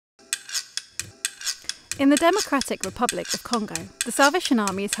In the Democratic Republic of Congo, the Salvation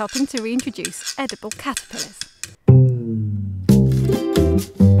Army is helping to reintroduce edible caterpillars.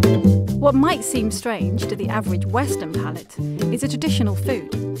 What might seem strange to the average Western palate is a traditional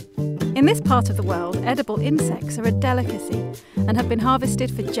food. In this part of the world, edible insects are a delicacy and have been harvested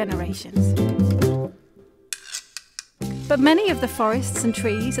for generations. But many of the forests and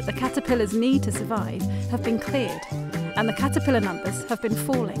trees that the caterpillars need to survive have been cleared, and the caterpillar numbers have been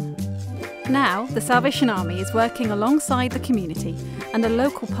falling. Now, the Salvation Army is working alongside the community and a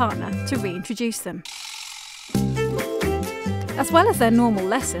local partner to reintroduce them. As well as their normal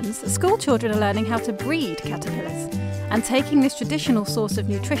lessons, school children are learning how to breed caterpillars and taking this traditional source of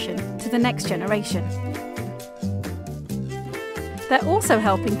nutrition to the next generation. They're also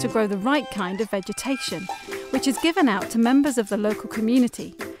helping to grow the right kind of vegetation, which is given out to members of the local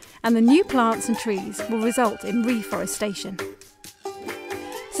community, and the new plants and trees will result in reforestation.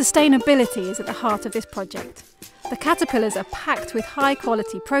 Sustainability is at the heart of this project. The caterpillars are packed with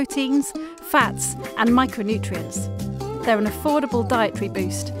high-quality proteins, fats and micronutrients. They're an affordable dietary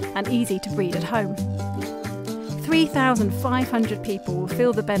boost and easy to breed at home. 3,500 people will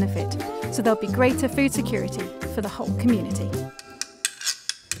feel the benefit, so there'll be greater food security for the whole community.